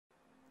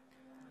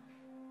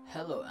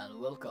Hello and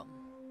welcome.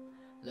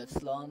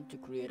 Let's learn to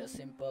create a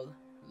simple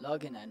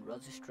login and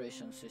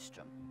registration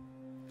system.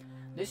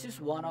 This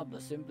is one of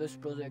the simplest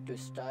projects to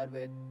start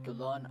with to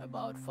learn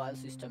about file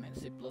system in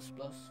C++.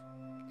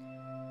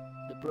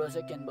 The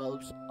project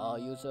involves a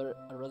user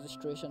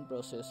registration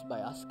process by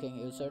asking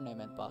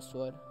username and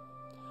password.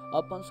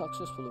 Upon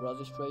successful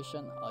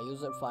registration, a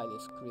user file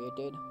is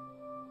created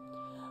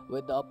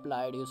with the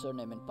applied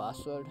username and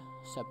password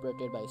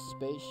separated by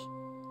space.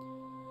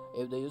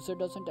 If the user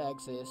doesn't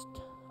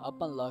exist,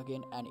 upon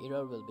login an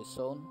error will be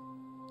shown.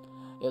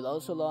 You'll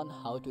also learn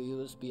how to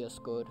use VS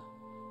Code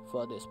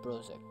for this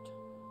project.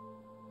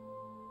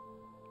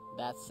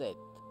 That's it.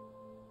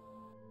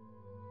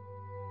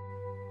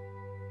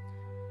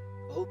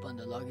 Open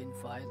the login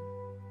file.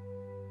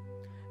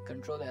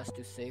 Ctrl S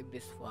to save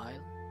this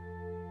file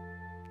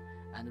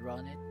and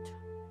run it.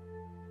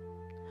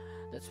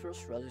 Let's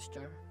first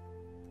register.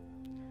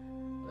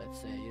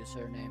 Let's say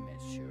username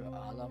is Shiro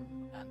Alam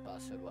and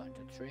password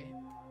 123.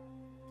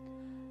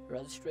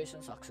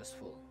 Registration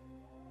successful.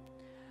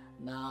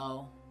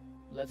 Now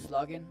let's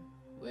log in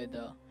with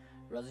the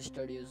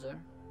registered user.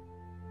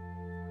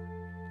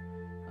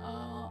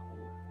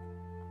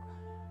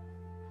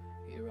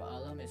 Hero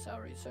Alam is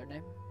our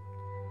username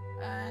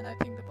and I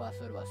think the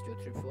password was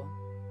 234.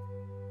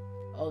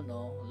 Oh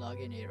no,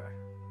 login error.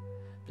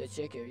 Please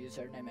check your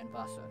username and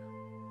password.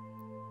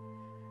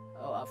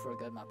 Oh, I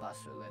forgot my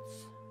password.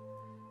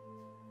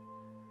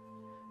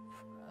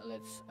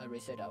 Let's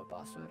reset our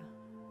password.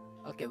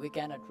 Okay, we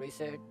cannot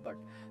reset, but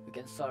we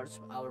can search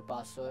our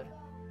password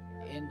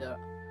in the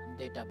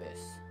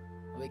database.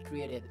 We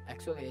created,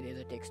 actually it is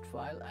a text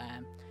file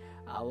and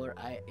our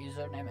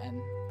username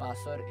and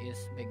password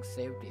is being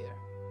saved here.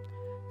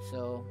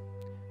 So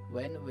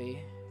when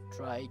we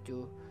try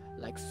to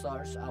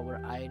search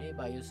our ID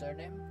by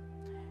username,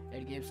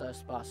 it gives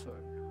us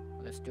password.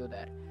 Let's do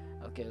that.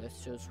 Okay,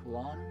 let's choose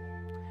one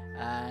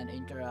and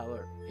enter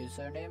our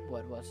username.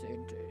 What was the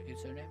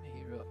username?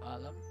 Hero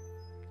Alam.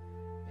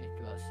 It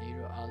was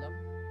Hero Alam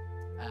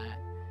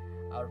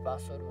and our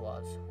password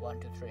was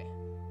 123.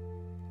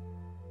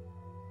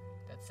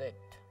 That's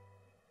it.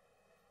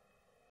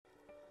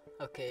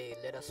 Okay,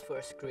 let us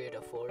first create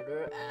a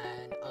folder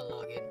and a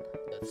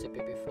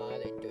login.cpp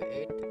file into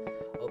it.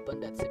 Open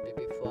that CPP